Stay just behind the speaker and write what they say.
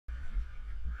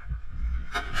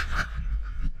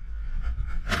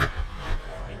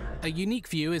A unique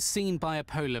view is seen by a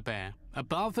polar bear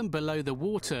above and below the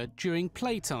water during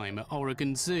playtime at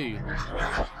Oregon Zoo.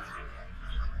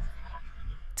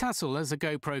 Tasul has a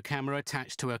GoPro camera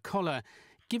attached to her collar,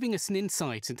 giving us an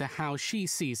insight into how she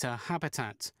sees her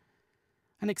habitat.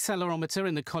 An accelerometer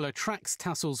in the collar tracks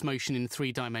Tasul's motion in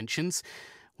 3 dimensions.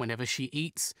 Whenever she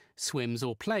eats, swims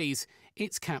or plays,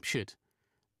 it's captured.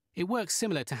 It works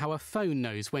similar to how a phone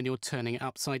knows when you're turning it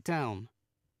upside down.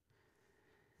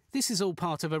 This is all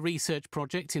part of a research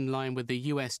project in line with the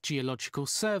US Geological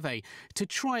Survey to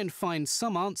try and find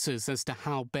some answers as to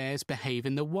how bears behave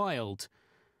in the wild.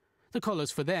 The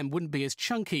collars for them wouldn't be as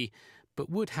chunky, but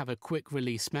would have a quick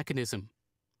release mechanism.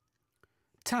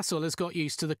 Tasul has got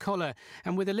used to the collar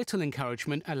and with a little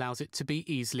encouragement allows it to be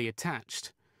easily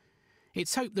attached.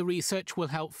 It's hoped the research will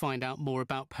help find out more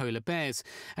about polar bears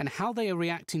and how they are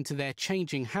reacting to their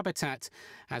changing habitat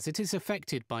as it is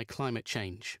affected by climate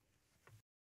change.